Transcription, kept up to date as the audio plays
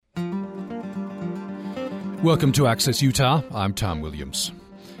Welcome to Access Utah. I'm Tom Williams.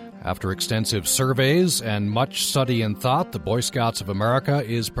 After extensive surveys and much study and thought, the Boy Scouts of America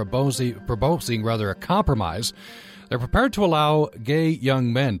is proposing a compromise. They're prepared to allow gay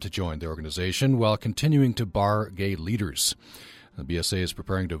young men to join the organization while continuing to bar gay leaders. The BSA is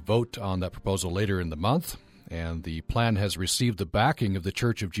preparing to vote on that proposal later in the month, and the plan has received the backing of the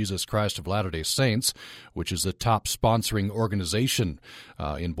Church of Jesus Christ of Latter-day Saints, which is the top sponsoring organization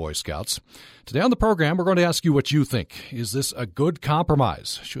in Boy Scouts. Today on the program, we're going to ask you what you think. Is this a good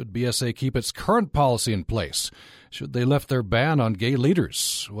compromise? Should BSA keep its current policy in place? Should they lift their ban on gay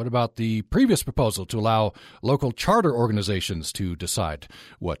leaders? What about the previous proposal to allow local charter organizations to decide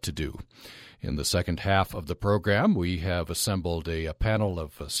what to do? In the second half of the program, we have assembled a panel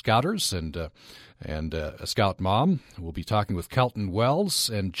of scouters and a scout mom. We'll be talking with Kelton Wells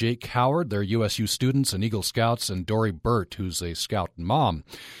and Jake Howard. They're USU students and Eagle Scouts, and Dory Burt, who's a scout mom.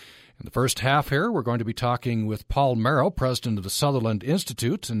 In the first half here, we're going to be talking with Paul Merrill, president of the Sutherland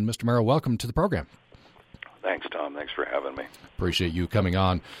Institute. And Mr. Merrill, welcome to the program. Thanks, Tom. Thanks for having me. Appreciate you coming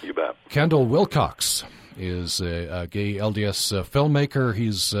on. You bet. Kendall Wilcox is a gay LDS filmmaker.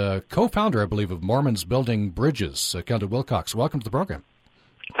 He's co-founder, I believe, of Mormons Building Bridges. Kendall Wilcox, welcome to the program.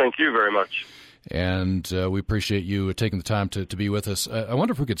 Thank you very much. And we appreciate you taking the time to be with us. I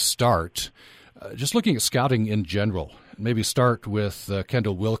wonder if we could start just looking at scouting in general. Maybe start with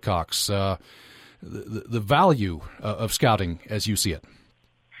Kendall Wilcox, the value of scouting as you see it.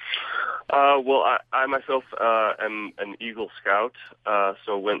 Well, I myself am an Eagle Scout,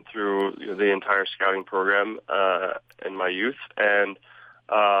 so went through the entire scouting program in my youth, and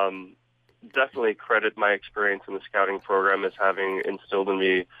definitely credit my experience in the scouting program as having instilled in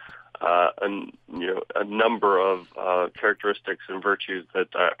me a number of characteristics and virtues that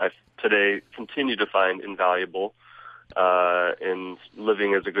I today continue to find invaluable in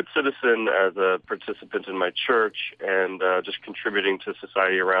living as a good citizen, as a participant in my church, and just contributing to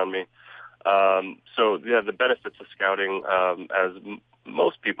society around me. The benefits of scouting, as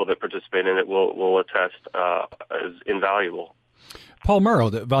most people that participate in it will attest, is invaluable. Paul Merrill,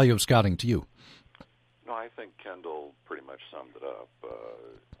 the value of scouting to you? No, I think Kendall pretty much summed it up.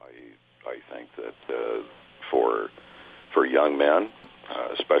 I think that for young men,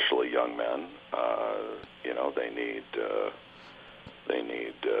 especially young men, they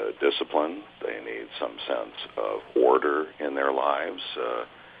need discipline. They need some sense of order in their lives.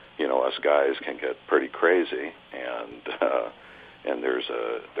 Us guys can get pretty crazy, and there's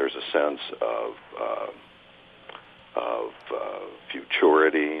a sense of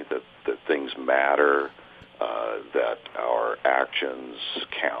futurity, that things matter, that our actions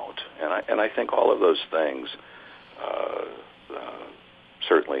count, and I think all of those things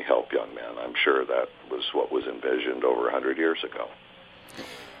certainly help young men. I'm sure that was what was envisioned over 100 years ago.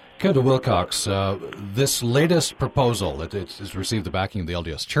 Kendall Wilcox, this latest proposal that has received the backing of the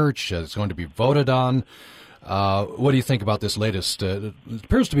LDS Church, it's going to be voted on. What do you think about this latest? It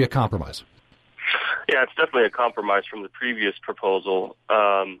appears to be a compromise. Yeah, it's definitely a compromise from the previous proposal.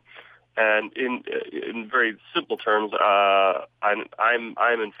 And in very simple terms, I'm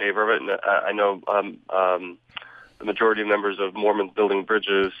in favor of it, and I know the majority of members of Mormons Building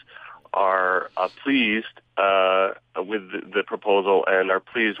Bridges are pleased with the proposal and are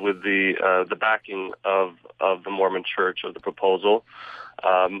pleased with the backing of the Mormon Church of the proposal.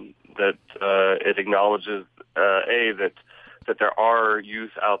 That it acknowledges that there are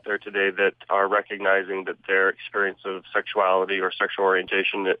youth out there today that are recognizing that their experience of sexuality or sexual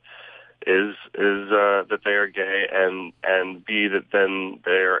orientation is that they are gay, and B, that then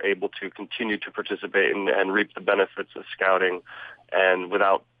they are able to continue to participate and reap the benefits of scouting, and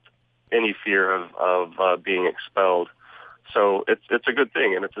without any fear of being expelled. So it's a good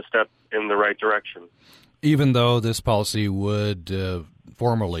thing, and it's a step in the right direction. Even though this policy would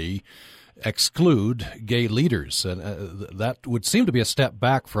formally exclude gay leaders, and that would seem to be a step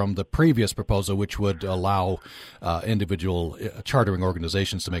back from the previous proposal, which would allow individual chartering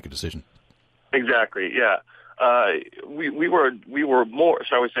organizations to make a decision. Exactly. Yeah. We were more,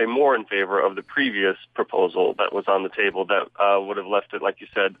 shall we say, more in favor of the previous proposal that was on the table that would have left it, like you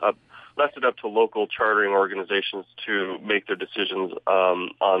said, left it up to local chartering organizations to make their decisions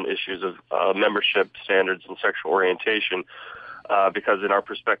on issues of membership standards and sexual orientation. Because in our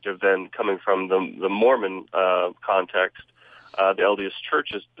perspective, then coming from the Mormon context, the LDS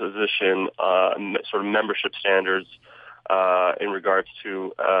Church's position, sort of membership standards in regards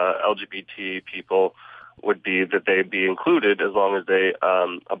to LGBT people, would be that they be included as long as they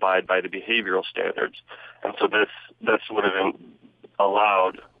abide by the behavioral standards. And so this would have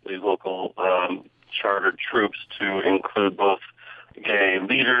allowed the local chartered troops to include both gay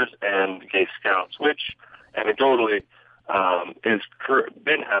leaders and gay scouts, which anecdotally is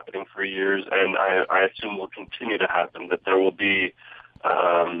been happening for years, and I assume will continue to happen, that there will be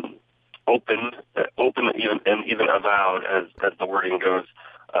open, even avowed, as the wording goes,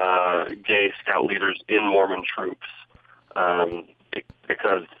 gay scout leaders in Mormon troops,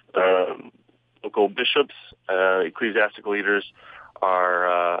 because local bishops, ecclesiastical leaders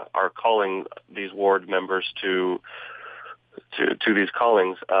are calling these ward members to these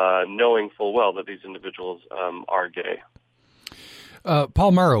callings, knowing full well that these individuals are gay.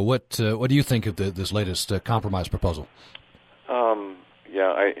 Paul Mauro, what do you think of this latest compromise proposal?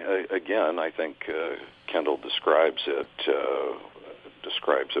 I think Kendall describes it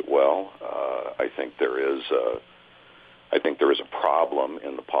well. I think there is a problem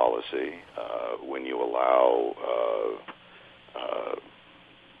in the policy when you allow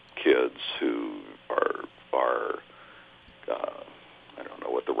kids who are I don't know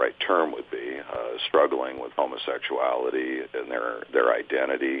what the right term would be, struggling with homosexuality and their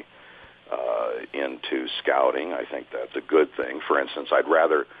identity into scouting. I think that's a good thing. For instance, I'd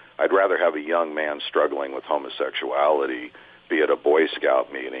rather have a young man struggling with homosexuality be at a Boy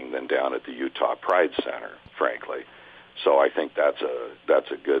Scout meeting than down at the Utah Pride Center, frankly. So I think that's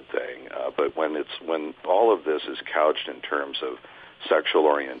a good thing. But when all of this is couched in terms of sexual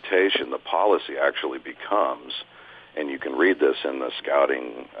orientation, the policy actually becomes, and you can read this in the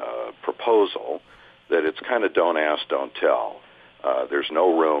scouting proposal, that it's kind of don't ask, don't tell. There's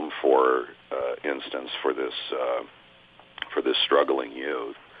no room for instance for this struggling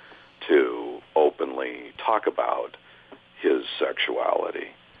youth to openly talk about his sexuality.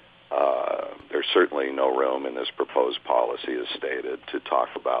 There's certainly no room in this proposed policy, as stated, to talk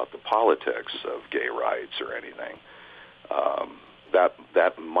about the politics of gay rights or anything.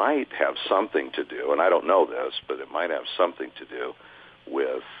 That might have something to do, and I don't know this, but it might have something to do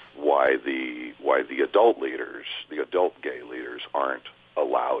with why the adult leaders, the adult gay leaders, aren't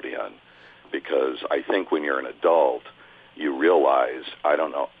allowed in. Because I think when you're an adult, you realize, I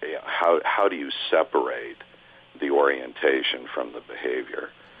don't know, how do you separate the orientation from the behavior?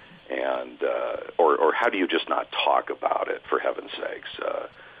 And or how do you just not talk about it, for heaven's sakes?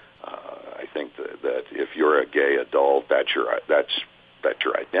 I think that if you're a gay adult, that's your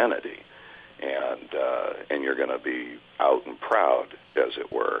identity, and you're going to be out and proud, as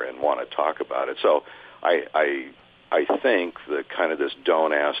it were, and want to talk about it. So I think that kind of this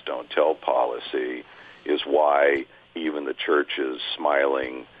don't ask, don't tell policy is why even the church is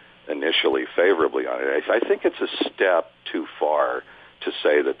smiling initially favorably on it. I think it's a step too far to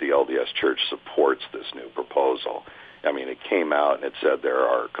say that the LDS Church supports this new proposal. I mean, it came out and it said there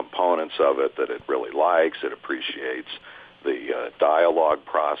are components of it that it really likes. It appreciates the dialogue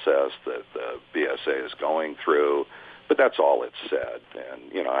process that the BSA is going through, but that's all it said.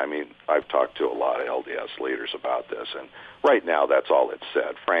 And, I mean, I've talked to a lot of LDS leaders about this, and right now that's all it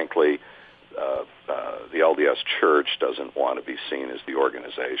said. Frankly, the LDS Church doesn't want to be seen as the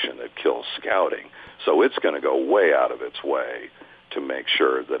organization that kills scouting, so it's going to go way out of its way to make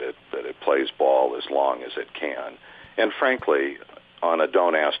sure that it plays ball as long as it can. And frankly, on a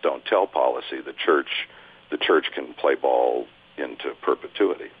don't ask, don't tell policy, the church can play ball into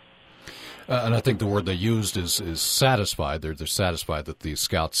perpetuity. And I think the word they used is satisfied. They're satisfied that the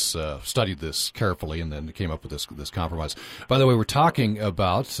scouts studied this carefully and then came up with this compromise. By the way, we're talking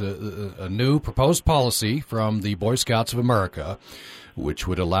about a new proposed policy from the Boy Scouts of America, which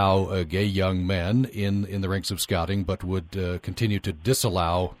would allow gay young men in the ranks of scouting, but would continue to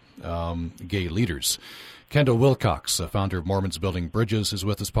disallow gay leaders. Kendall Wilcox, founder of Mormons Building Bridges, is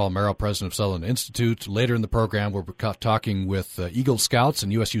with us. Paul Mauro, president of Sutherland Institute. Later in the program, we're talking with Eagle Scouts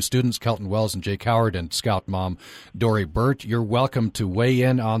and USU students Kelton Wells and Jake Howard and Scout mom Dory Burt. You're welcome to weigh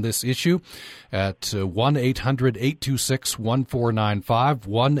in on this issue at 1-800-826-1495,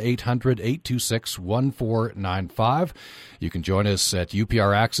 1-800-826-1495. You can join us at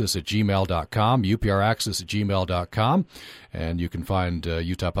upraccess@gmail.com, upraccess@gmail.com, and you can find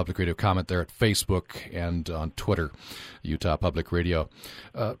Utah Public Radio comment there at Facebook and on Twitter, Utah Public Radio.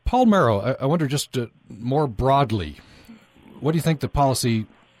 Paul Mauro, I wonder just more broadly, what do you think the policy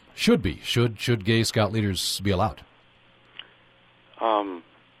should be? Should gay scout leaders be allowed?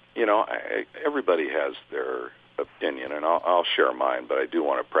 Everybody has their opinion, and I'll share mine, but I do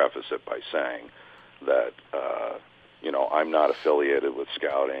want to preface it by saying that, I'm not affiliated with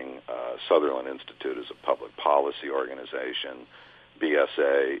Scouting. Sutherland Institute is a public policy organization.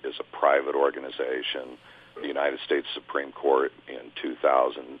 BSA is a private organization. The United States Supreme Court in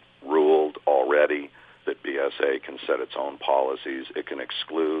 2000 ruled already that BSA can set its own policies. It can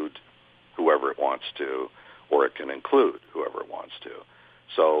exclude whoever it wants to, or it can include whoever it wants to.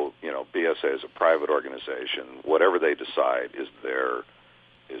 So, BSA is a private organization. Whatever they decide is their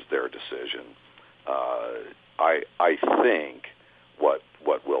decision. I think what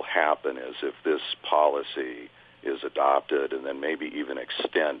will happen is if this policy is adopted and then maybe even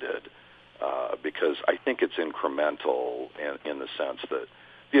extended, because I think it's incremental in the sense that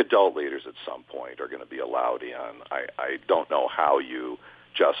the adult leaders at some point are going to be allowed in. I don't know how you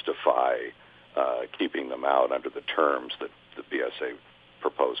justify keeping them out under the terms that the BSA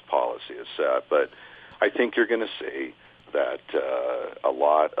proposed policy is set, but I think you're going to see that a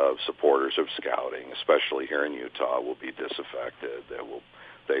lot of supporters of scouting, especially here in Utah, will be disaffected.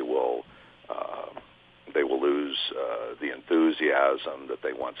 They will lose the enthusiasm that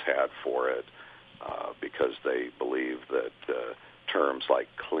they once had for it because they believe that terms like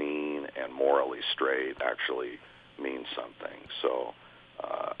clean and morally straight actually mean something. So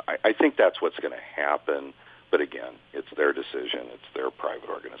I think that's what's going to happen. But again, it's their decision. It's their private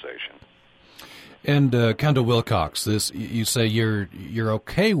organization. And Kendall Wilcox, this you say you're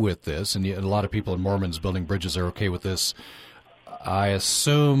okay with this, and a lot of people in Mormons Building Bridges are okay with this. I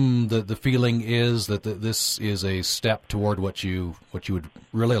assume that the feeling is that this is a step toward what you would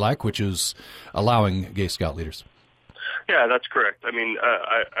really like, which is allowing gay scout leaders. Yeah, that's correct. I mean,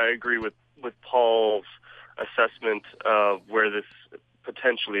 I agree with Paul's assessment of where this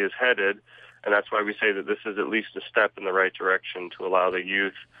potentially is headed, and that's why we say that this is at least a step in the right direction to allow the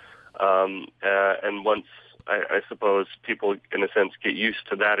youth. And once, I suppose, people, in a sense, get used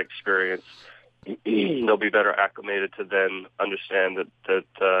to that experience, they'll be better acclimated to then understand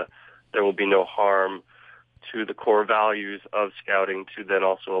that there will be no harm to the core values of scouting to then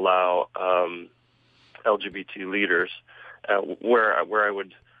also allow LGBT leaders. Where I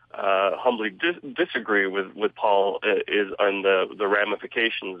would humbly disagree with Paul is on the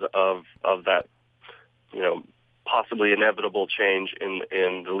ramifications of that, possibly inevitable change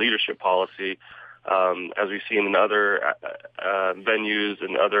in the leadership policy, as we've seen in other venues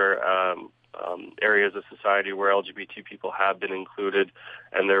and other areas of society where LGBT people have been included,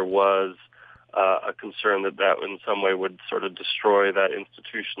 and there was a concern that in some way would sort of destroy that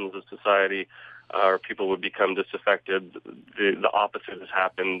institutions of society, or people would become disaffected. The opposite has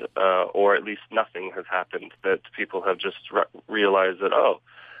happened, or at least nothing has happened, that people have just realized that,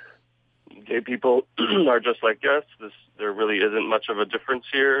 gay people are just like us. There really isn't much of a difference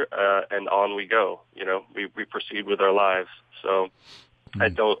here, and on we go. We proceed with our lives. So I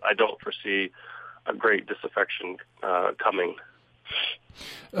don't foresee a great disaffection coming.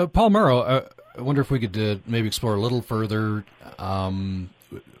 Paul Murrow, I wonder if we could maybe explore a little further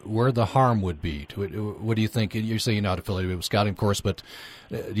where the harm would be. What do you think? You're saying you're not affiliated with scouting, of course, but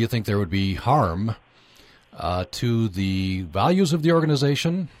do you think there would be harm to the values of the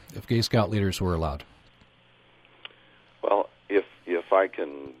organization if gay scout leaders were allowed? Well, if I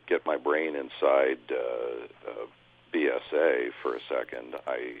can get my brain inside BSA for a second,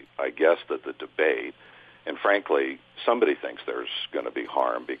 I guess that the debate, and frankly, somebody thinks there's going to be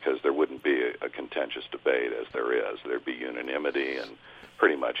harm because there wouldn't be a contentious debate as there is. There'd be unanimity and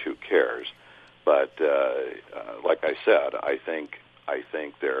pretty much who cares. But like I said, I think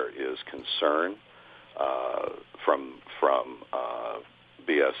there is concern from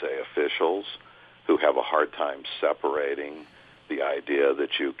BSA officials who have a hard time separating the idea that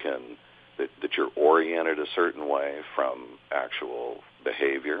that you're oriented a certain way from actual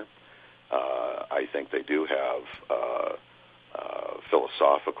behavior. I think they do have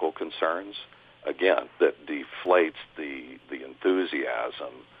philosophical concerns, again, that deflates the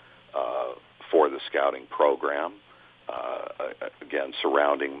enthusiasm for the scouting program, again,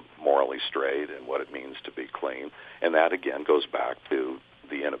 surrounding morally straight and what it means to be clean. And that, again, goes back to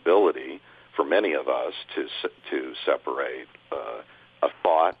the inability for many of us to separate a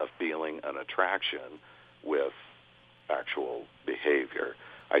thought, a feeling, an attraction with actual behavior.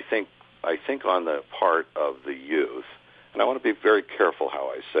 I think on the part of the youth, and I want to be very careful how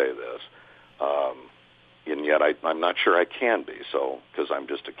I say this, and yet I'm not sure I can be so, because I'm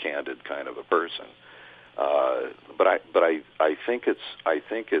just a candid kind of a person. But I think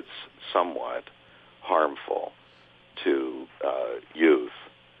it's somewhat harmful to youth,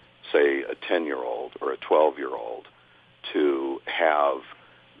 say a 10-year-old or a 12-year-old, to have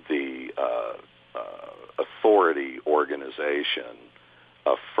the authority organization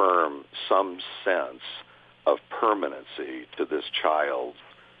affirm some sense of permanency to this child's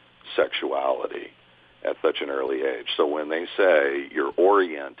sexuality at such an early age. So when they say you're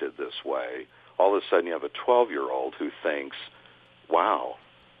oriented this way, all of a sudden you have a 12-year-old who thinks, wow,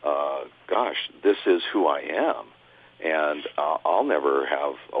 gosh, this is who I am. And I'll never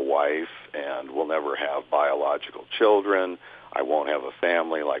have a wife, and we'll never have biological children. I won't have a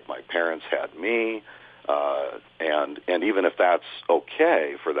family like my parents had me. And even if that's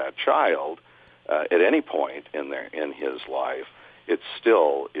okay for that child at any point in his life, it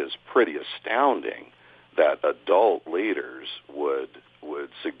still is pretty astounding that adult leaders would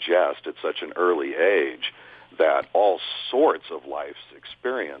suggest at such an early age that all sorts of life's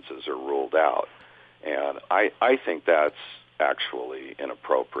experiences are ruled out. And I think that's actually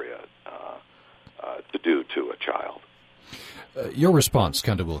inappropriate to do to a child. Your response,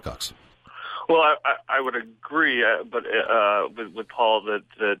 Kendall Wilcox. Well, I would agree, but with Paul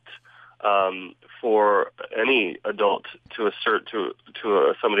that for any adult to assert to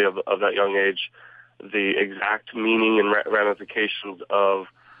somebody of that young age the exact meaning and ramifications of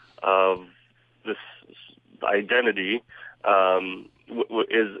this identity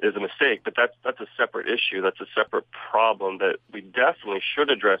is a mistake. But that's a separate issue. That's a separate problem that we definitely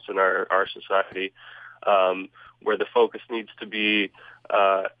should address in our society, where the focus needs to be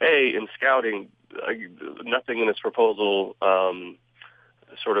in scouting. Nothing in this proposal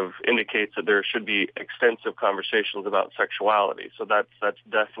sort of indicates that there should be extensive conversations about sexuality. So that's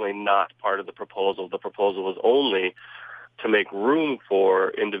definitely not part of the proposal. The proposal is only to make room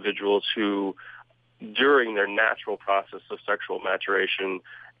for individuals who, during their natural process of sexual maturation,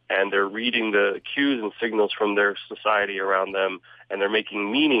 and they're reading the cues and signals from their society around them, and they're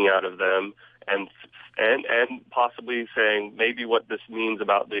making meaning out of them, and possibly saying maybe what this means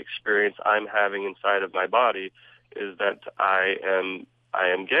about the experience I'm having inside of my body is that I am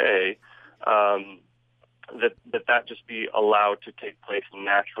gay, that just be allowed to take place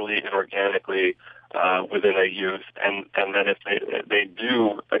naturally and organically within a youth, and that if they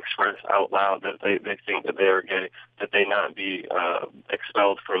do express out loud that they think that they are gay, that they not be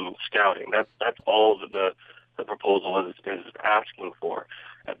expelled from scouting. That's all that the proposal is asking for.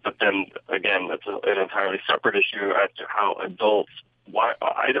 But then again, that's an entirely separate issue as to how adults,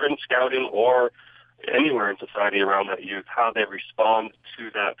 either in scouting or anywhere in society around that youth, how they respond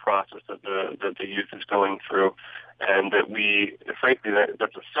to that process that the youth is going through, and that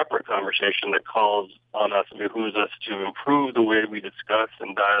that's a separate conversation that calls on us and behooves us to improve the way we discuss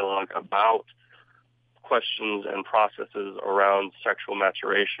and dialogue about questions and processes around sexual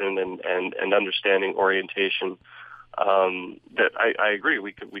maturation and understanding orientation. That I agree,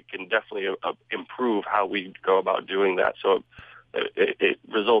 we can definitely improve how we go about doing that, so it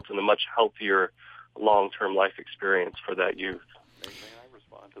results in a much healthier long-term life experience for that youth. May I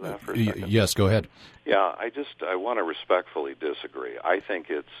respond to that for a second? Yes, go ahead. Yeah, I want to respectfully disagree. I think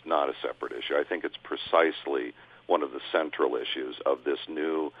it's not a separate issue. I think it's precisely one of the central issues of this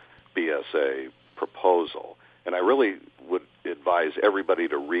new BSA proposal. And I really would advise everybody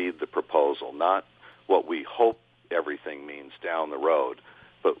to read the proposal, not what we hope everything means down the road,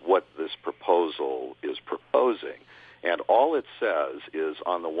 but what this proposal is proposing. And all it says is,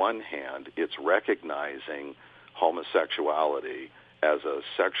 on the one hand, it's recognizing homosexuality as a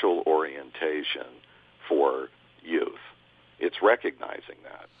sexual orientation for youth. It's recognizing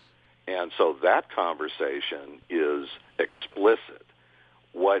that. And so that conversation is explicit.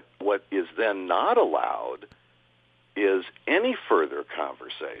 What is then not allowed is any further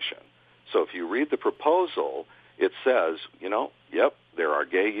conversation. So if you read the proposal, it says, yep, there are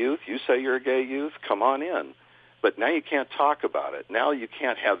gay youth. You say you're a gay youth, come on in. But now you can't talk about it. Now you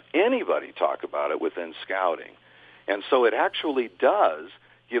can't have anybody talk about it within scouting. And so it actually does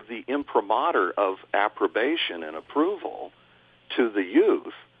give the imprimatur of approbation and approval to the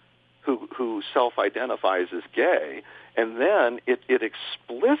youth who self-identifies as gay, and then it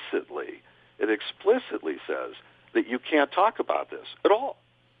explicitly says that you can't talk about this at all.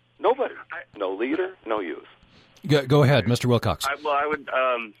 Nobody. No leader, no youth. Go ahead, Mr. Wilcox. I would...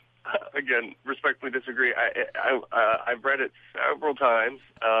 again, respectfully disagree. I've read it several times.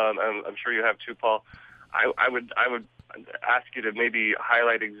 I'm sure you have too, Paul. I would ask you to maybe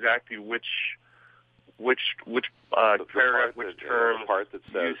highlight exactly which paragraph, which term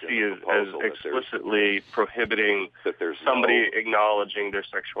you see as explicitly prohibiting somebody acknowledging their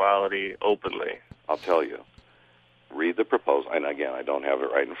sexuality openly. I'll tell you. Read the proposal, and again, I don't have it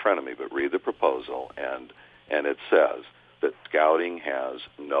right in front of me, but read the proposal, and it says that scouting has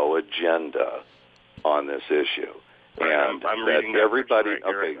no agenda on this issue. And I'm reading everybody,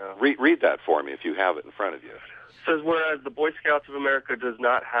 right now. Read that for me if you have it in front of you. It says, whereas the Boy Scouts of America does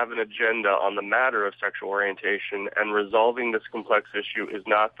not have an agenda on the matter of sexual orientation, and resolving this complex issue is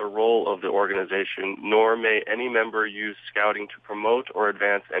not the role of the organization, nor may any member use scouting to promote or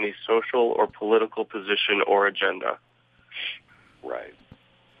advance any social or political position or agenda. Right.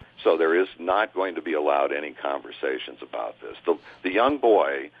 So there is not going to be allowed any conversations about this. The young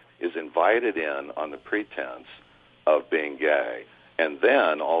boy is invited in on the pretense of being gay, and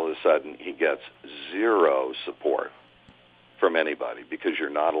then all of a sudden he gets zero support from anybody because you're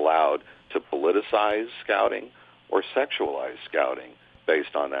not allowed to politicize scouting or sexualize scouting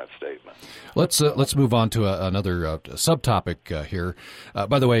based on that statement. Let's move on to another subtopic here.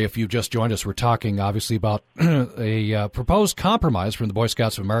 By the way, if you've just joined us, we're talking obviously about a proposed compromise from the Boy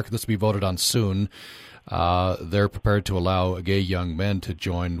Scouts of America that's to be voted on soon. They're prepared to allow gay young men to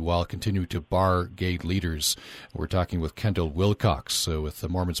join while continuing to bar gay leaders. We're talking with Kendall Wilcox with the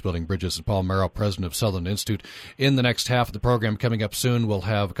Mormons Building Bridges and Paul Merrill, president of Sutherland Institute. In the next half of the program coming up soon, we'll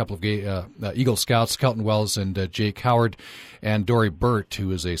have a couple of gay Eagle Scouts, Kelton Wells and Jake Howard, and Dory Burt,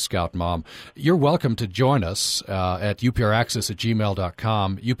 who is a Scout mom. You're welcome to join us at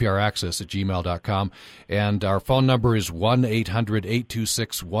upraccess@gmail.com, upraccess@gmail.com, and our phone number is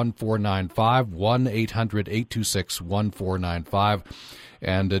 1-800-826-1495, 1-800-826-1495.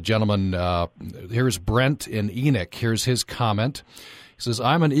 And gentlemen, here's Brent in Enoch. Here's his comment. He says,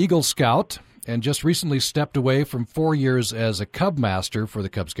 I'm an Eagle Scout and just recently stepped away from 4 years as a Cub Master for the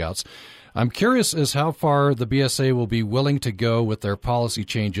Cub Scouts. I'm curious as how far the BSA will be willing to go with their policy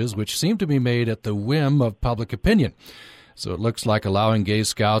changes, which seem to be made at the whim of public opinion. So it looks like allowing gay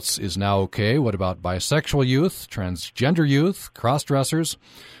scouts is now okay. What about bisexual youth, transgender youth, cross-dressers?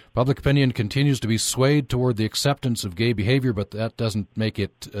 Public opinion continues to be swayed toward the acceptance of gay behavior, but that doesn't make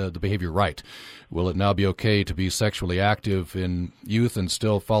it the behavior right. Will it now be okay to be sexually active in youth and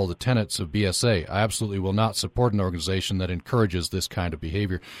still follow the tenets of BSA? I absolutely will not support an organization that encourages this kind of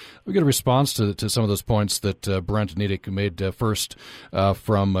behavior. We get a response to some of those points that Brent Nedick made first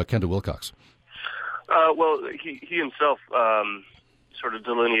from Kendall Wilcox. Well, he himself sort of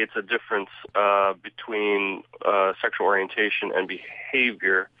delineates a difference between sexual orientation and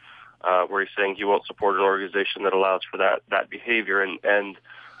behavior, where he's saying he won't support an organization that allows for that behavior. And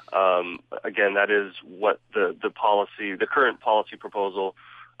again, that is what the current policy proposal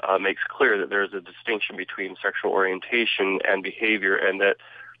makes clear, that there is a distinction between sexual orientation and behavior, and that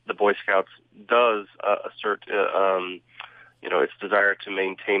the Boy Scouts does assert its desire to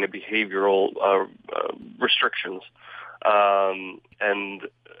maintain a behavioral restrictions.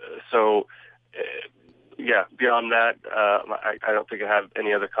 Beyond that, I don't think I have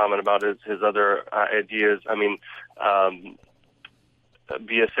any other comment about his other ideas. I mean,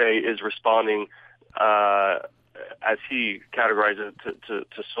 BSA is responding, as he categorizes it,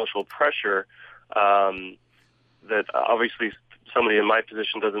 to social pressure, that obviously somebody in my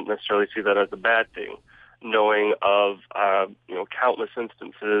position doesn't necessarily see that as a bad thing, knowing of countless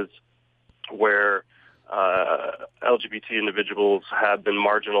instances where LGBT individuals have been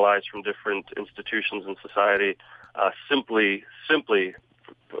marginalized from different institutions in society simply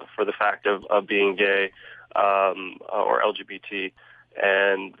for the fact of being gay or LGBT.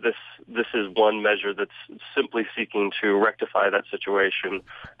 And this is one measure that's simply seeking to rectify that situation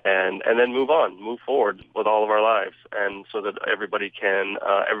and then move forward with all of our lives, and so that everybody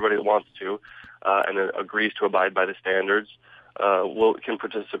that wants to and agrees to abide by the standards can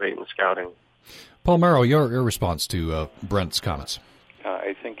participate in scouting. Paul Merrill, your response to Brent's comments.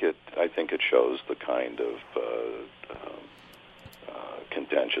 I think it shows the kind of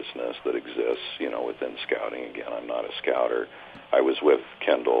contentiousness that exists, within scouting. Again, I'm not a scouter. I was with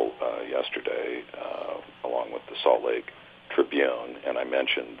Kendall yesterday, along with the Salt Lake Tribune, and I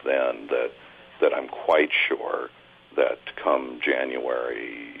mentioned then that I'm quite sure that come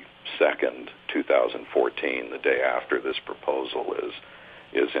January 2nd, 2014, the day after this proposal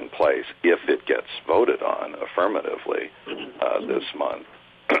is in place, if it gets voted on affirmatively this month,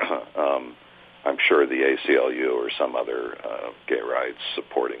 I'm sure the ACLU or some other gay rights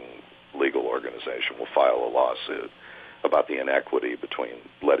supporting legal organization will file a lawsuit about the inequity between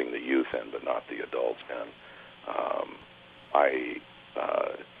letting the youth in but not the adults in.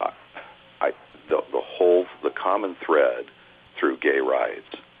 The common thread through gay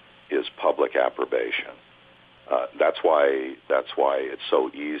rights is public approbation. That's why it's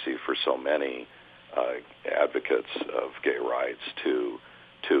so easy for so many advocates of gay rights to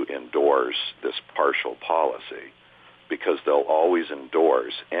endorse this partial policy, because they'll always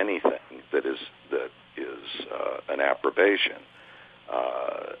endorse anything that is an approbation,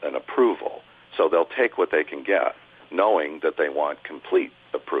 an approval. So they'll take what they can get, knowing that they want complete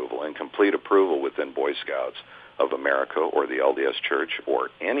approval. And complete approval within Boy Scouts of America or the LDS Church or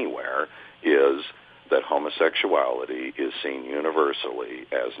anywhere is that homosexuality is seen universally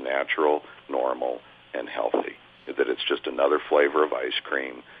as natural, normal, and healthy. That it's just another flavor of ice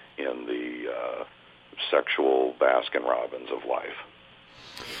cream in the sexual Baskin-Robbins of life.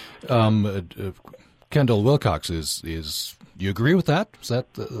 Kendall Wilcox, is you agree with that? Is that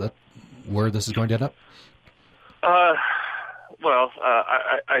where this is going to end up? Well,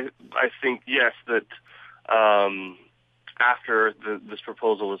 I think yes, that after this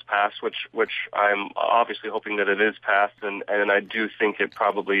proposal was passed, which I'm obviously hoping that it is passed, and I do think it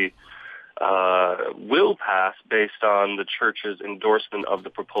probably will pass based on the church's endorsement of the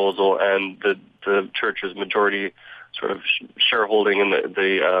proposal and the church's majority sort of shareholding in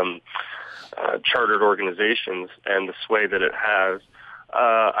the chartered organizations and the sway that it has.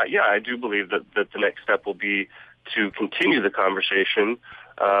 I do believe that the next step will be to continue the conversation,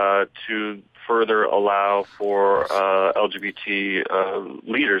 to further allow for LGBT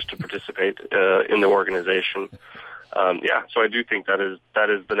leaders to participate in the organization. So I do think that is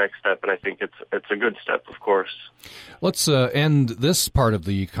the next step, and I think it's a good step, of course. Let's end this part of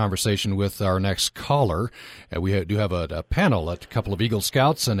the conversation with our next caller. We do have a panel, a couple of Eagle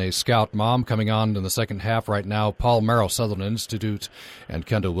Scouts and a Scout mom coming on in the second half right now. Paul Merrill, Sutherland Institute, and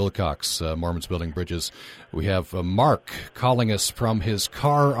Kendall Wilcox, Mormons Building Bridges. We have Mark calling us from his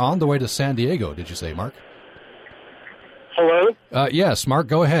car on the way to San Diego. Did you say, Mark? Hello? Yes, Mark,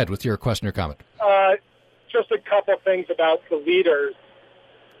 go ahead with your question or comment. Just a couple things about the leaders.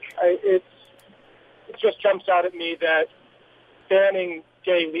 It just jumps out at me that banning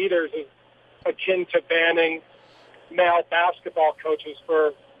gay leaders is akin to banning male basketball coaches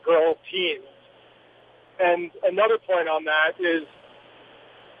for girl teams. And another point on that is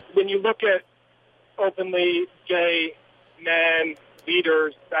when you look at openly gay men,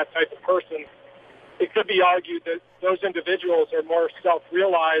 leaders, that type of person, it could be argued that those individuals are more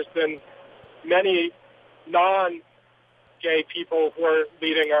self-realized than many non-gay people who are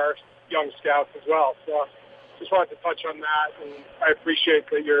leading our young scouts as well. So just wanted to touch on that, and I appreciate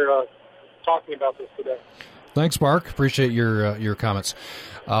that you're talking about this today. Thanks, Mark. Appreciate your comments.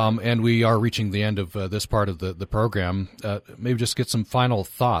 And we are reaching the end of this part of the program. Maybe just get some final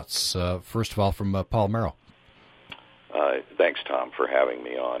thoughts. First of all, from Paul Merrill. Thanks, Tom, for having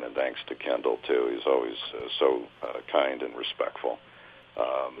me on, and thanks to Kendall, too. He's always so kind and respectful.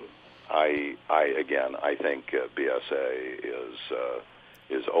 I think BSA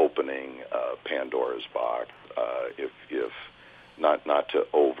is opening Pandora's box. If not to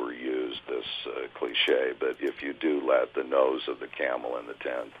overuse this cliche, but if you do let the nose of the camel in the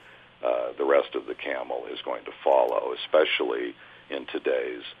tent, the rest of the camel is going to follow, especially in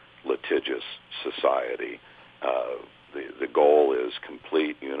today's litigious society. The goal is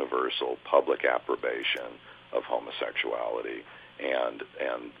complete, universal, public approbation of homosexuality, and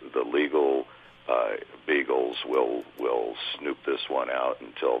the legal beagles will snoop this one out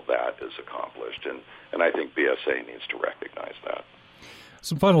until that is accomplished, and I think BSA needs to recognize that.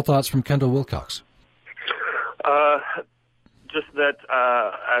 Some final thoughts from Kendall Wilcox. Just that,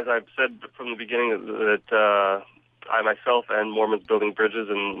 as I've said from the beginning, that I myself and Mormons Building Bridges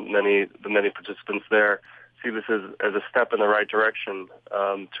and the many participants there see this as a step in the right direction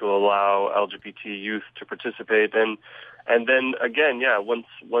to allow LGBT youth to participate. And then again,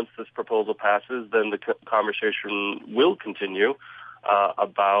 once this proposal passes, then the conversation will continue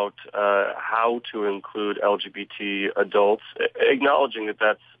about how to include LGBT adults, acknowledging that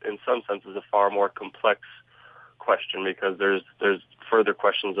that's in some senses a far more complex question, because there's further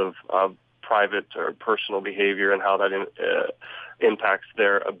questions of private or personal behavior and how that impacts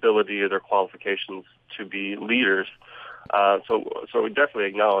their ability or their qualifications to be leaders. So we definitely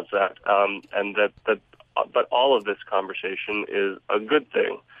acknowledge that, and that. But all of this conversation is a good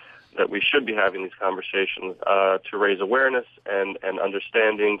thing, that we should be having these conversations to raise awareness and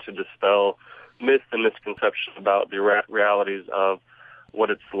understanding, to dispel myths and misconceptions about the realities of what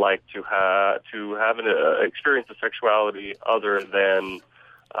it's like to have an experience of sexuality other than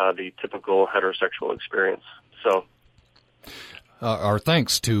the typical heterosexual experience. So, our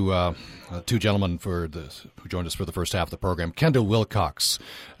thanks to two gentlemen who joined us for the first half of the program. Kendall Wilcox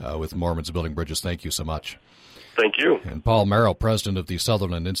with Mormons Building Bridges, thank you so much. Thank you. And Paul Merrill, president of the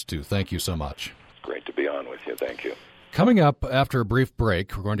Sutherland Institute, thank you so much. Great to be on with you. Thank you. Coming up after a brief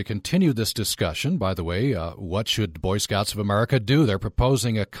break, we're going to continue this discussion. By the way, what should Boy Scouts of America do? They're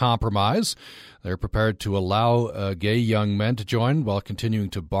proposing a compromise. They're prepared to allow gay young men to join while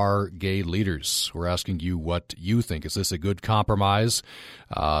continuing to bar gay leaders. We're asking you what you think. Is this a good compromise?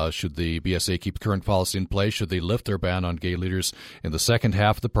 Should the BSA keep current policy in place? Should they lift their ban on gay leaders? In the second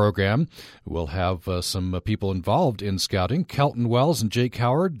half of the program, we'll have some people involved in scouting. Kelton Wells and Jake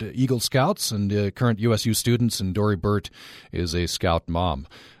Howard, Eagle Scouts, and current USU students, and Dory Burt is a Scout mom.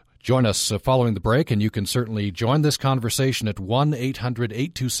 Join us following the break, and you can certainly join this conversation at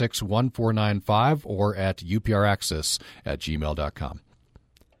 1-800-826-1495 or at upraccess@gmail.com.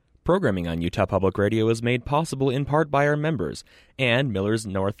 Programming on Utah Public Radio is made possible in part by our members and Miller's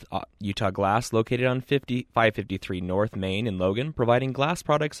North Utah Glass, located on 553 North Main in Logan, providing glass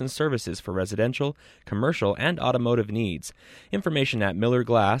products and services for residential, commercial, and automotive needs. Information at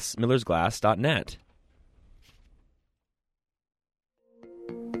millersglass.net.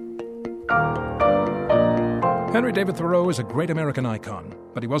 Henry David Thoreau is a great American icon,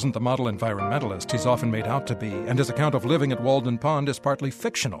 but he wasn't the model environmentalist he's often made out to be, and his account of living at Walden Pond is partly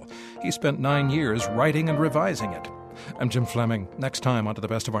fictional. He spent 9 years writing and revising it. I'm Jim Fleming. Next time on To the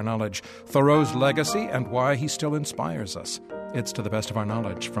Best of Our Knowledge, Thoreau's legacy and why he still inspires us. It's To the Best of Our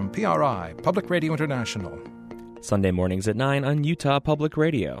Knowledge from PRI, Public Radio International. Sunday mornings at 9 on Utah Public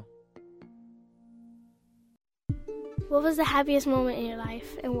Radio. What was the happiest moment in your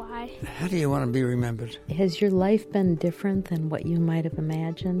life and why? How do you want to be remembered? Has your life been different than what you might have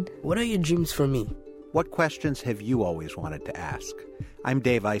imagined? What are your dreams for me? What questions have you always wanted to ask? I'm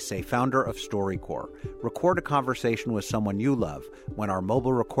Dave Isay, founder of StoryCorps. Record a conversation with someone you love when our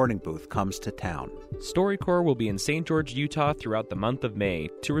mobile recording booth comes to town. StoryCorps will be in St. George, Utah throughout the month of May.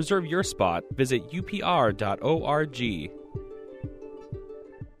 To reserve your spot, visit upr.org.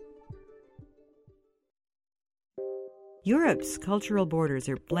 Europe's cultural borders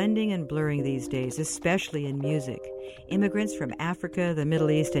are blending and blurring these days, especially in music. Immigrants from Africa, the Middle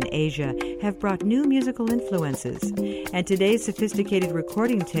East, and Asia have brought new musical influences, and today's sophisticated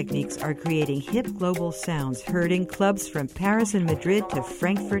recording techniques are creating hip global sounds heard in clubs from Paris and Madrid to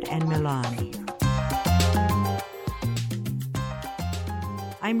Frankfurt and Milan.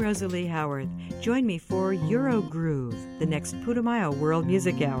 I'm Rosalie Howard. Join me for Euro Groove, the next Putumayo World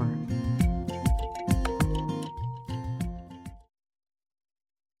Music Hour.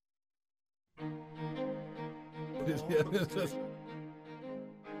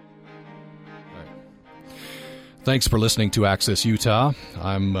 Thanks for listening to Access Utah.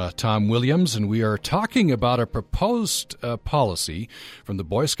 I'm Tom Williams, and we are talking about a proposed policy from the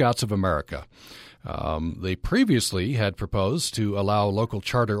Boy Scouts of America. They previously had proposed to allow local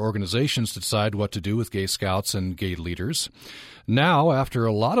charter organizations to decide what to do with gay scouts and gay leaders. Now, after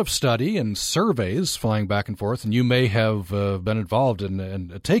a lot of study and surveys flying back and forth, and you may have been involved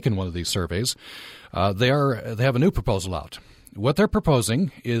and taken one of these surveys, they have a new proposal out. What they're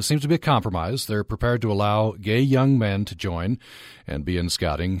proposing seems to be a compromise. They're prepared to allow gay young men to join and be in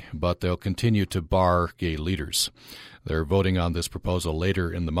scouting, but they'll continue to bar gay leaders. They're voting on this proposal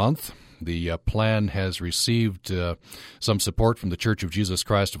later in the month. The plan has received some support from the Church of Jesus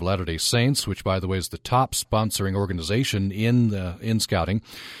Christ of Latter-day Saints, which, by the way, is the top sponsoring organization in scouting.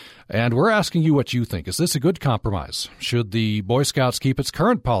 And we're asking you what you think. Is this a good compromise? Should the Boy Scouts keep its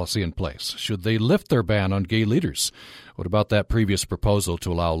current policy in place? Should they lift their ban on gay leaders? What about that previous proposal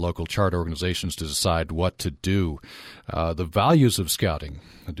to allow local charter organizations to decide what to do? The values of scouting,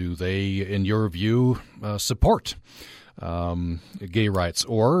 do they, in your view, support gay rights,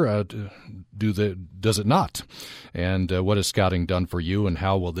 or does it not? And what has scouting done for you, and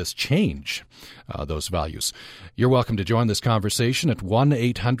how will this change those values? You're welcome to join this conversation at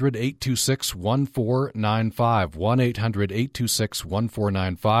 1-800-826-1495,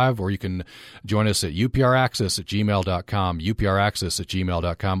 1-800-826-1495, or you can join us at upraccess@gmail.com,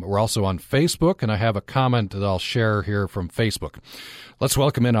 upraccess@gmail.com. We're also on Facebook, and I have a comment that I'll share here from Facebook. Let's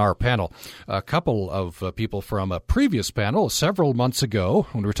welcome in our panel a couple of people from a previous panel several months ago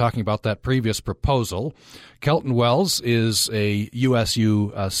when we were talking about that previous proposal. Kelton Wells is a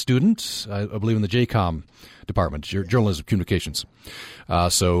USU student, I believe in the JCOM department, Journalism Communications.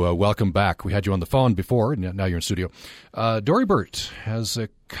 So welcome back. We had you on the phone before, and now you're in studio. Dory Burt has a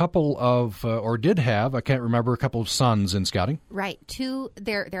couple of, or did have, I can't remember, a couple of sons in scouting. Right. Two,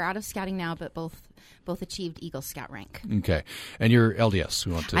 they're out of scouting now, but both achieved Eagle Scout rank. Okay. And you're LDS.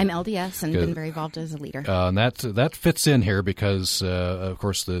 I'm LDS and been very involved as a leader. And that fits in here because, of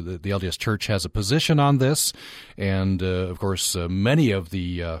course, the LDS Church has a position on this. And, of course, many of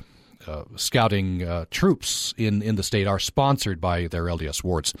the scouting troops in the state are sponsored by their LDS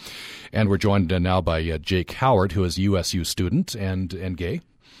wards. And we're joined now by Jake Howard, who is a USU student and gay,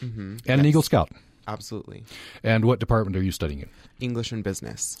 and an Eagle Scout. Absolutely. And what department are you studying in? English and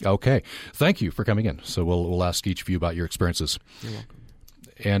business. Okay. Thank you for coming in. So we'll ask each of you about your experiences. You're welcome.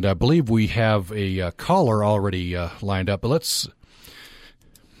 And I believe we have a caller already lined up. But let's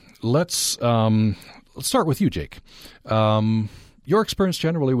start with you, Jake. Your experience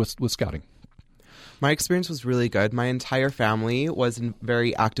generally with scouting. My experience was really good. My entire family was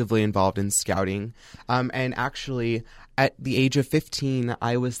very actively involved in scouting. And actually, at the age of 15,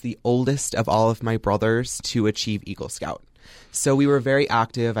 I was the oldest of all of my brothers to achieve Eagle Scout. So we were very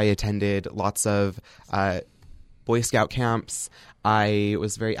active. I attended lots of Boy Boy Scout camps. I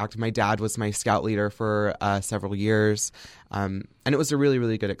was very active. My dad was my scout leader for several years, and it was a really,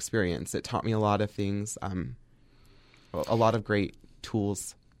 really good experience. It taught me a lot of things, a lot of great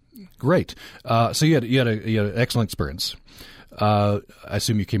tools. Great. So you had an excellent experience. I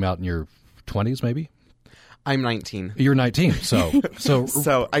assume you came out in your 20s, maybe? I'm 19. You're 19,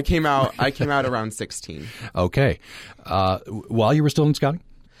 so I came out around 16. Okay. While you were still in scouting?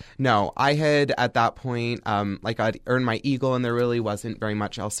 No, I had at that point, I'd earned my Eagle, and there really wasn't very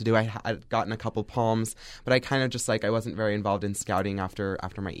much else to do. I had gotten a couple palms, but I kind of just I wasn't very involved in scouting after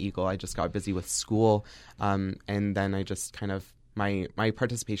my Eagle. I just got busy with school, and then I just kind of my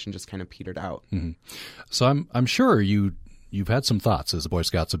participation just kind of petered out. Mm-hmm. So I'm sure you've had some thoughts as the Boy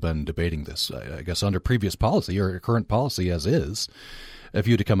Scouts have been debating this. I guess under previous policy or current policy as is, if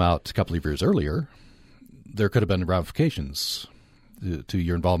you'd come out a couple of years earlier, there could have been ramifications to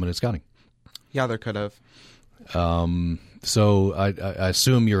your involvement in scouting. Yeah, there could have. So I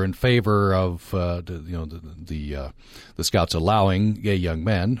assume you're in favor of the Scouts allowing gay young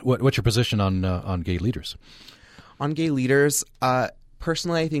men. What's your position on gay leaders? On gay leaders,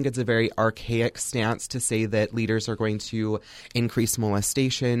 personally, I think it's a very archaic stance to say that leaders are going to increase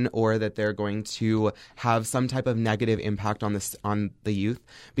molestation or that they're going to have some type of negative impact on the youth.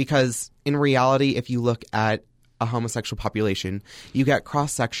 Because in reality, if you look at a homosexual population, you get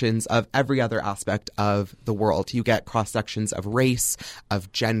cross-sections of every other aspect of the world. You get cross-sections of race,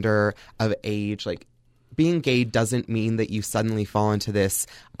 of gender, of age. Being gay doesn't mean that you suddenly fall into this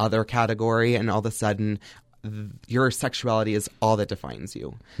other category and all of a sudden your sexuality is all that defines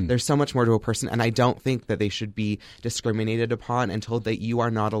you. There's so much more to a person, and I don't think that they should be discriminated upon and told that you are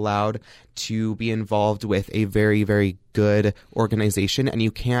not allowed to be involved with a very, very good organization, and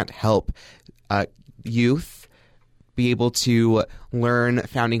you can't help youth be able to learn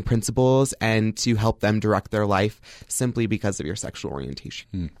founding principles and to help them direct their life simply because of your sexual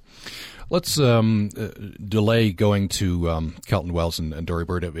orientation. Let's delay going to Kelton Wells and Dory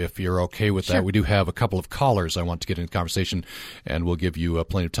Bird, if you're okay with that. Sure. We do have a couple of callers I want to get into the conversation, and we'll give you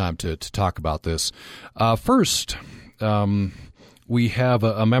plenty of time to talk about this. First, we have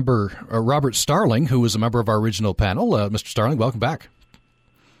a member, Robert Starling, who was a member of our original panel. Mr. Starling, welcome back.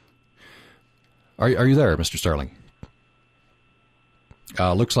 Are you there, Mr. Starling?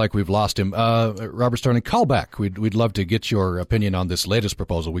 Looks like we've lost him. Robert Starling, call back. We'd love to get your opinion on this latest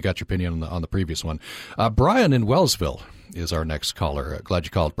proposal. We got your opinion on the previous one. Brian in Wellsville is our next caller. Glad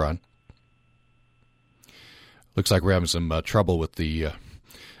you called, Brian. Looks like we're having some trouble with the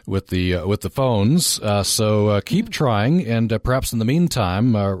phones. So keep trying, and perhaps in the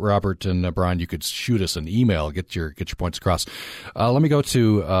meantime, Robert and Brian, you could shoot us an email, get your points across. Let me go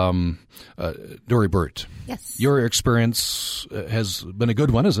to Dory Bird. Yes. Your experience has been a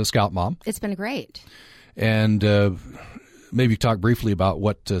good one as a Scout mom. It's been great. And maybe talk briefly about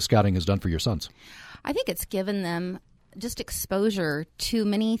what Scouting has done for your sons. I think it's given them just exposure to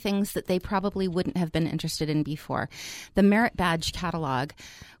many things that they probably wouldn't have been interested in before. The merit badge catalog,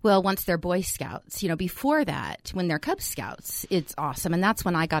 well, once they're Boy Scouts, before that, when they're Cub Scouts, it's awesome. And that's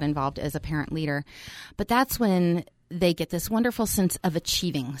when I got involved as a parent leader. But that's when they get this wonderful sense of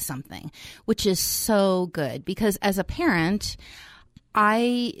achieving something, which is so good because as a parent,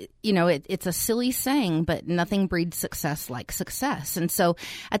 it's a silly saying, but nothing breeds success like success. And so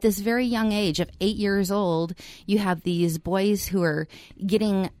at this very young age of 8 years old, you have these boys who are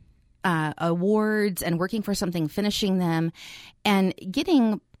getting awards and working for something, finishing them, and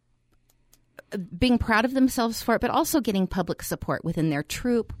being proud of themselves for it, but also getting public support within their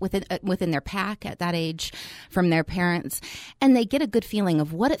troop, within their pack at that age from their parents. And they get a good feeling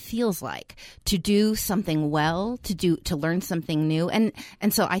of what it feels like to do something well, to learn something new. And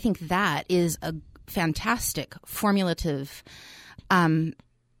so I think that is a fantastic formulative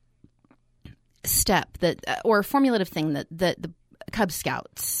step or formulative thing that the Cub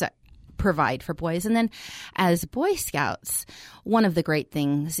Scouts provide for boys. And then as Boy Scouts, one of the great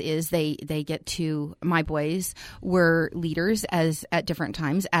things is they get to, my boys were leaders at different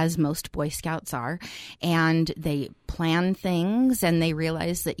times, as most Boy Scouts are, and they plan things and they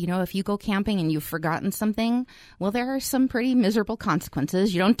realize that, if you go camping and you've forgotten something, well, there are some pretty miserable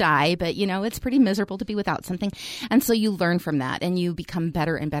consequences. You don't die, but it's pretty miserable to be without something. And so you learn from that and you become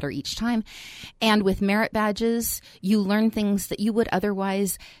better and better each time. And with merit badges, you learn things that you would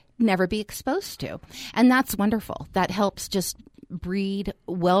otherwise never be exposed to. And that's wonderful. That helps just breed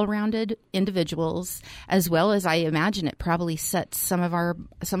well-rounded individuals, as well as I imagine it probably sets some of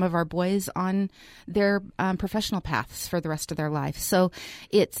our boys on their professional paths for the rest of their life. So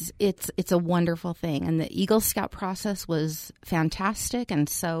it's a wonderful thing. And the Eagle Scout process was fantastic. And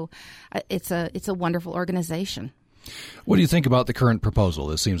so it's a wonderful organization. What do you think about the current proposal?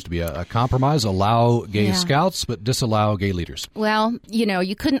 This seems to be a compromise. Allow gay scouts, but disallow gay leaders. Well,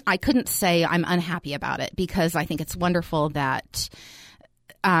 I couldn't say I'm unhappy about it, because I think it's wonderful that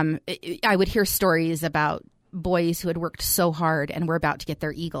I would hear stories about boys who had worked so hard and were about to get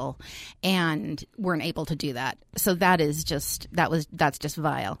their eagle and weren't able to do that. So that's just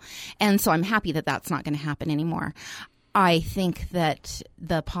vile. And so I'm happy that that's not going to happen anymore. I think that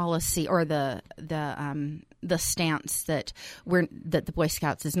the policy or the stance that the Boy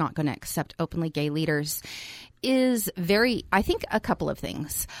Scouts is not going to accept openly gay leaders is I think a couple of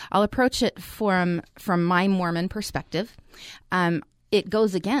things. I'll approach it from my Mormon perspective. It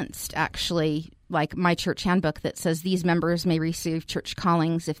goes against, actually, like my church handbook that says these members may receive church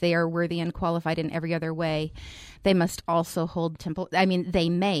callings if they are worthy and qualified in every other way. They must also hold they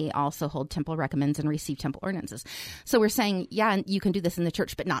may also hold temple recommends and receive temple ordinances. So we're saying, you can do this in the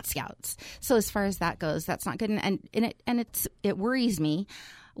church, but not scouts. So as far as that goes, that's not good. And it worries me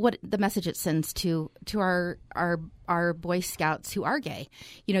what the message it sends to our Boy Scouts who are gay.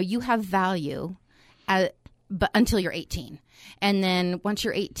 You have value but until you're 18. And then once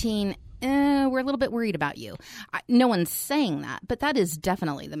you're 18, we're a little bit worried about you. No one's saying that, but that is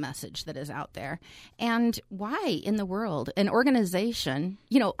definitely the message that is out there. And why in the world? An organization,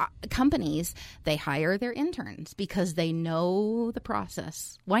 companies, they hire their interns because they know the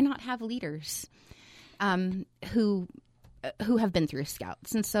process. Why not have leaders who have been through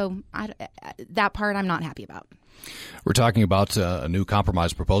scouts? And so that part I'm not happy about. We're talking about a new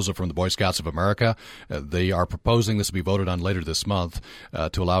compromise proposal from the Boy Scouts of America. They are proposing this will be voted on later this month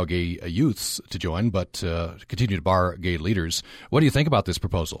to allow gay youths to join, but continue to bar gay leaders. What do you think about this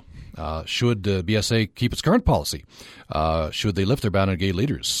proposal? Should BSA keep its current policy? Should they lift their ban on gay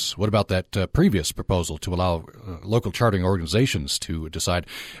leaders? What about that previous proposal to allow local chartering organizations to decide?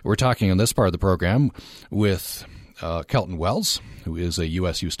 We're talking on this part of the program with Kelton Wells, who is a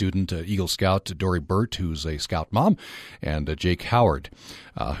USU student, Eagle Scout, Dory Burt, who's a Scout mom, and Jake Howard,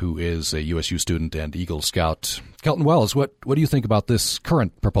 who is a USU student and Eagle Scout. Kelton Wells, what do you think about this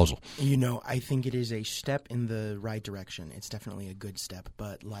current proposal? I think it is a step in the right direction. It's definitely a good step,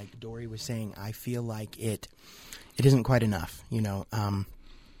 but like Dory was saying, I feel like it isn't quite enough.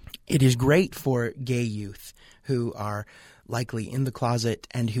 It is great for gay youth who are likely in the closet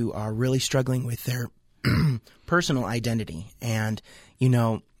and who are really struggling with their personal identity. And,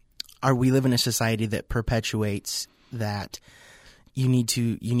 we live in a society that perpetuates that you need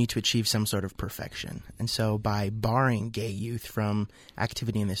to achieve some sort of perfection. And so by barring gay youth from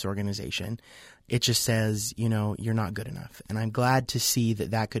activity in this organization, it just says, you're not good enough. And I'm glad to see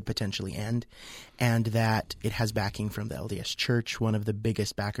that could potentially end, and that it has backing from the LDS Church, one of the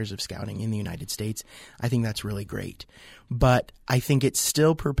biggest backers of Scouting in the United States. I think that's really great. But I think it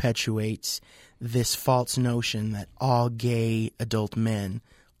still perpetuates this false notion that all gay adult men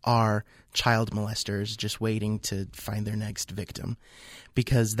are child molesters just waiting to find their next victim,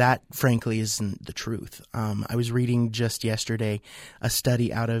 because that, frankly, isn't the truth. I was reading just yesterday a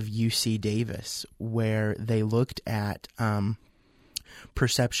study out of UC Davis where they looked at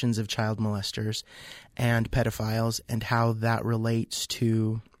perceptions of child molesters and pedophiles and how that relates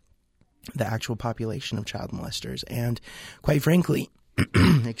to the actual population of child molesters. And quite frankly,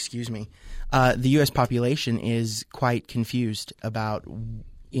 excuse me, the U.S. population is quite confused about,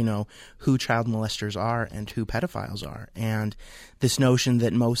 who child molesters are and who pedophiles are. And this notion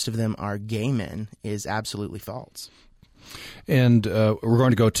that most of them are gay men is absolutely false. And we're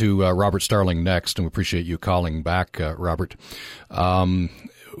going to go to Robert Starling next, and we appreciate you calling back, Robert.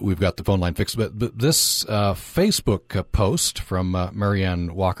 We've got the phone line fixed. But this Facebook post from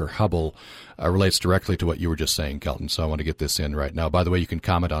Marianne Walker-Hubble relates directly to what you were just saying, Kelton. So I want to get this in right now. By the way, you can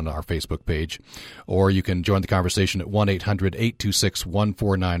comment on our Facebook page, or you can join the conversation at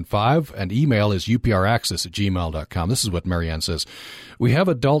 1-800-826-1495. And email is upraccess@gmail.com. This is what Marianne says. We have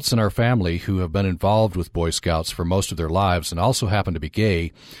adults in our family who have been involved with Boy Scouts for most of their lives and also happen to be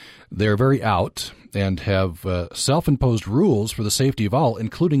gay. They're very out and have self-imposed rules for the safety of all,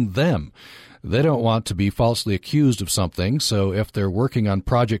 including them. They don't want to be falsely accused of something, so if they're working on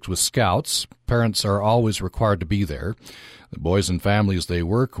projects with Scouts, parents are always required to be there. The boys and families they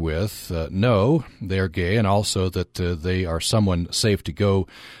work with know they're gay, and also that they are someone safe to go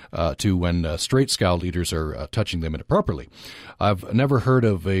to when straight Scout leaders are touching them inappropriately. I've never heard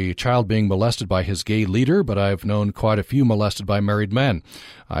of a child being molested by his gay leader, but I've known quite a few molested by married men.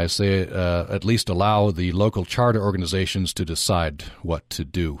 I say at least allow the local charter organizations to decide what to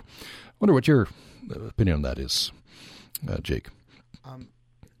do. I wonder what your opinion on that is, Jake.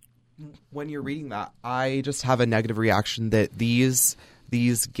 When you're reading that, I just have a negative reaction that these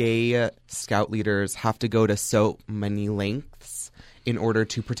these gay scout leaders have to go to so many lengths in order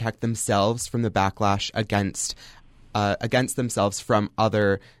to protect themselves from the backlash against themselves from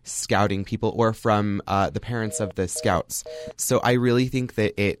other scouting people or from the parents of the scouts. So I really think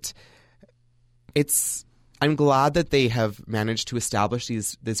that I'm glad that they have managed to establish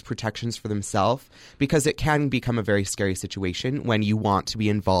these protections for themselves, because it can become a very scary situation when you want to be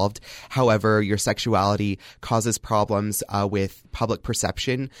involved. However, your sexuality causes problems with public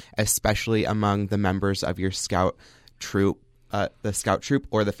perception, especially among the members of your scout troop, the scout troop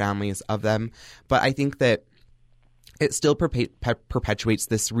or the families of them. But I think that it still perpetuates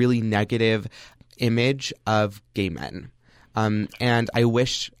this really negative image of gay men. And I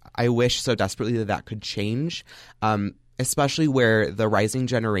wish so desperately that could change, especially where the rising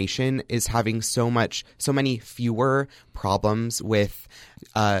generation is having so many fewer problems with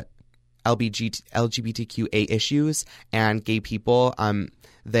LGBTQA issues and gay people,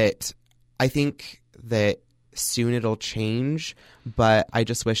 that I think that soon it'll change, but I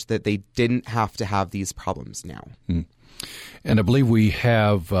just wish that they didn't have to have these problems now. Mm. And I believe we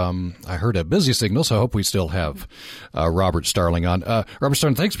have, I heard a busy signal, so I hope we still have Robert Starling on. Robert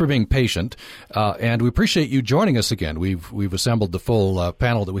Starling, thanks for being patient, and we appreciate you joining us again. We've assembled the full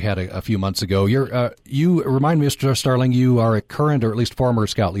panel that we had a few months ago. You remind me, Mr. Starling, you are a current or at least former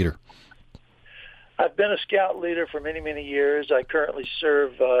Scout leader. I've been a Scout leader for many, many years. I currently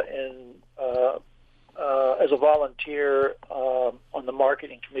serve as a volunteer on the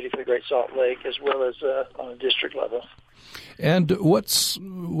marketing committee for the Great Salt Lake, as well as on a district level. And what's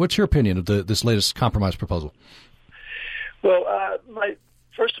your opinion of this latest compromise proposal? Well,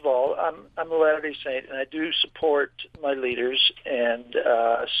 first of all, I'm a Latter-day Saint, and I do support my leaders, and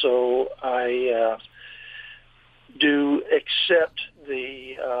so I do accept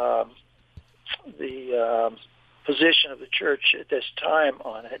the position of the church at this time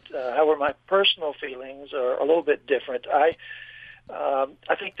on it. However, my personal feelings are a little bit different. I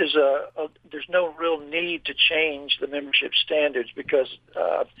think there's no real need to change the membership standards, because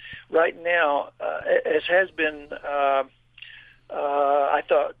right now, as has been, I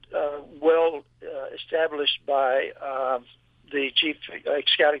thought, well established by the Chief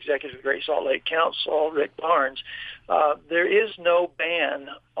Scout Executive of Great Salt Lake Council, Rick Barnes, there is no ban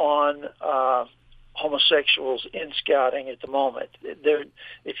on homosexuals in scouting at the moment.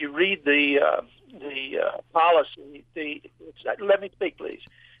 If you read the policy, let me speak, please.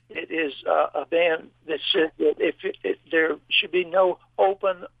 It is a ban that says that there should be no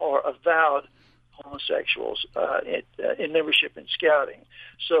open or avowed homosexuals in membership in scouting.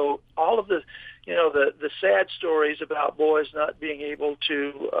 So all of the sad stories about boys not being able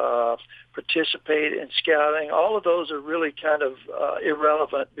to participate in scouting, all of those are really kind of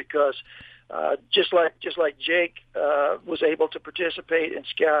irrelevant, because just like Jake was able to participate in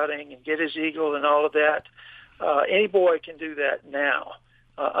scouting and get his eagle and all of that, any boy can do that now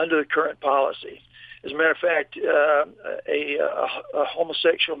under the current policy. As a matter of fact, a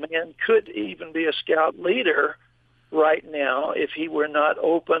homosexual man could even be a scout leader right now if he were not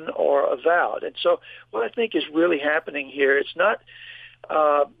open or avowed. And so what I think is really happening here, it's not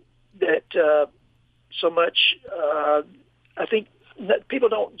that so much, I think that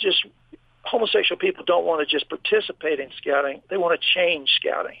homosexual people don't want to just participate in scouting. They want to change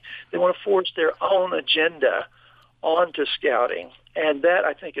scouting. They want to force their own agenda onto scouting, and that,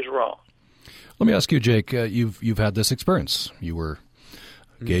 I think, is wrong. Let me ask you, Jake, you've had this experience. You were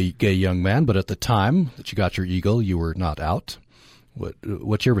a gay young man, but at the time that you got your eagle, you were not out.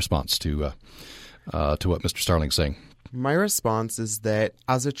 What's your response to what Mr. Starling's saying? My response is that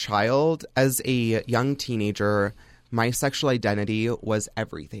as a child, as a young teenager, my sexual identity was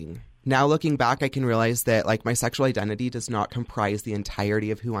everything. Now, looking back, I can realize that, my sexual identity does not comprise the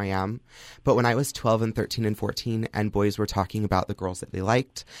entirety of who I am. But when I was 12 and 13 and 14, and boys were talking about the girls that they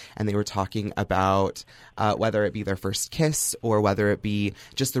liked, and they were talking about whether it be their first kiss or whether it be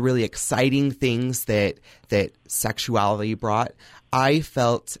just the really exciting things that sexuality brought, I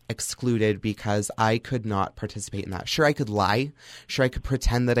felt excluded because I could not participate in that. Sure, I could lie. Sure, I could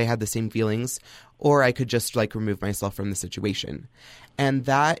pretend that I had the same feelings, or I could just remove myself from the situation. And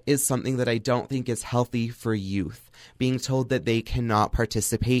that is something that I don't think is healthy for youth, being told that they cannot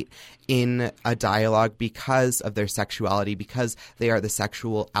participate in a dialogue because of their sexuality, because they are the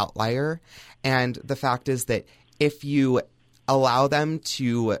sexual outlier. And the fact is that if you allow them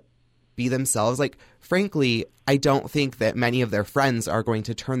to be themselves, frankly, I don't think that many of their friends are going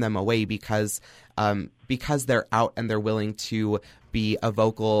to turn them away because they're out and they're willing to be a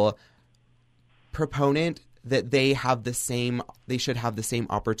vocal proponent that they should have the same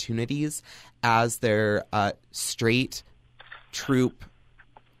opportunities as their straight troop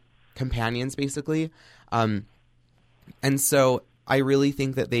companions, basically. And so I really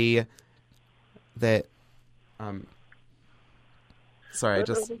think that sorry,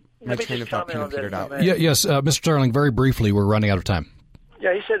 my train of thought kind of petered out. Yes, Mr. Starling, very briefly, we're running out of time.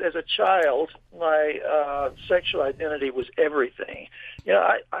 Yeah, he said, as a child, my sexual identity was everything. You know,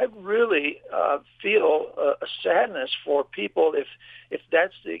 I really feel a sadness for people if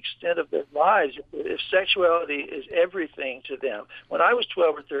that's the extent of their lives, if sexuality is everything to them. When I was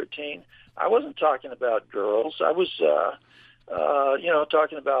 12 or 13, I wasn't talking about girls. I was,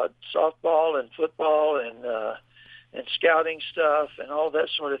 talking about softball and football and scouting stuff and all that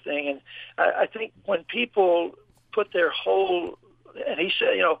sort of thing. And I think when people put their whole, and he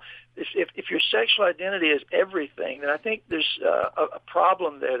said, if your sexual identity is everything, then I think there's a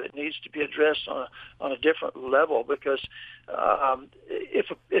problem there that needs to be addressed on a different level, because if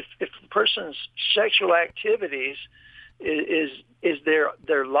a person's sexual activities is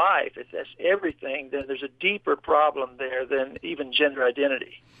their life, if that's everything, then there's a deeper problem there than even gender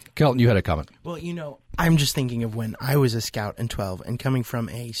identity. Kelton, you had a comment. Well, I'm just thinking of when I was a scout in 12, and coming from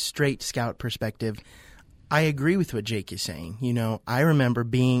a straight scout perspective, I agree with what Jake is saying. I remember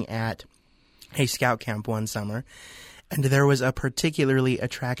being at a scout camp one summer, and there was a particularly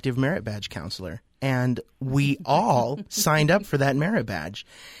attractive merit badge counselor, and we all signed up for that merit badge.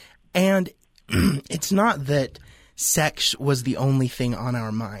 And it's not that sex was the only thing on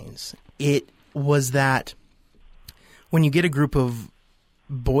our minds. It was that when you get a group of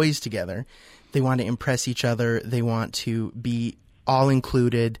boys together, they want to impress each other, they want to be all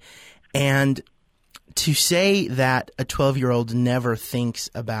included, and to say that a 12-year-old never thinks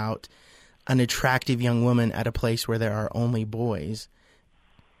about an attractive young woman at a place where there are only boys,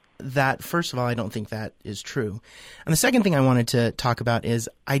 that, first of all, I don't think that is true. And the second thing I wanted to talk about is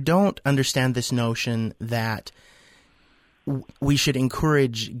I don't understand this notion that we should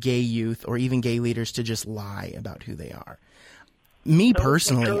encourage gay youth or even gay leaders to just lie about who they are. Me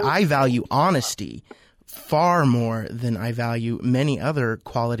personally, I value honesty far more than I value many other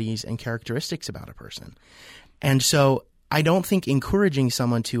qualities and characteristics about a person. And so I don't think encouraging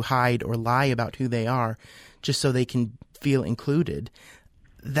someone to hide or lie about who they are just so they can feel included,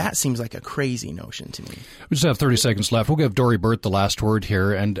 that seems like a crazy notion to me. We just have 30 seconds left. We'll give Dory Burt the last word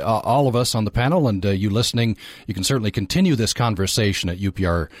here. And all of us on the panel and you listening, you can certainly continue this conversation at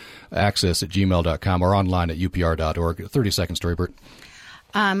upraccess@gmail.com or online at upr.org. 30 seconds, Dory Burt.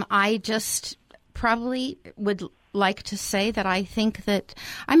 I just probably would like to say that I think that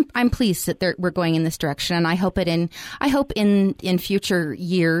I'm pleased that we're going in this direction, and I hope in future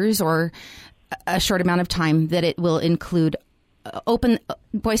years or a short amount of time that it will include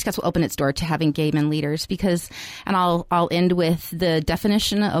Boy Scouts will open its door to having gay men leaders, because, and I'll end with the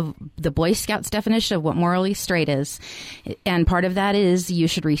definition of the Boy Scouts definition of what morally straight is, and part of that is you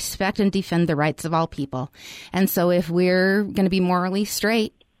should respect and defend the rights of all people. And so if we're going to be morally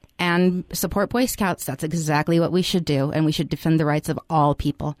straight and support Boy Scouts, that's exactly what we should do, and we should defend the rights of all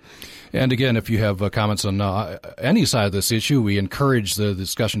people. And again, if you have comments on any side of this issue, we encourage the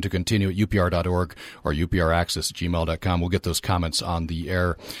discussion to continue at upr.org or upraccess@gmail.com. We'll get those comments on the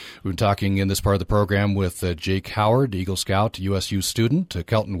air. We've been talking in this part of the program with Jake Howard, Eagle Scout, USU student,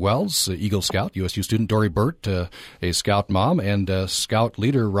 Kelton Wells, Eagle Scout, USU student, Dory Burt, a Scout mom, and Scout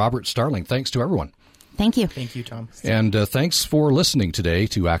leader Robert Starling. Thanks to everyone. Thank you. Thank you, Tom. And thanks for listening today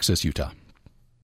to Access Utah.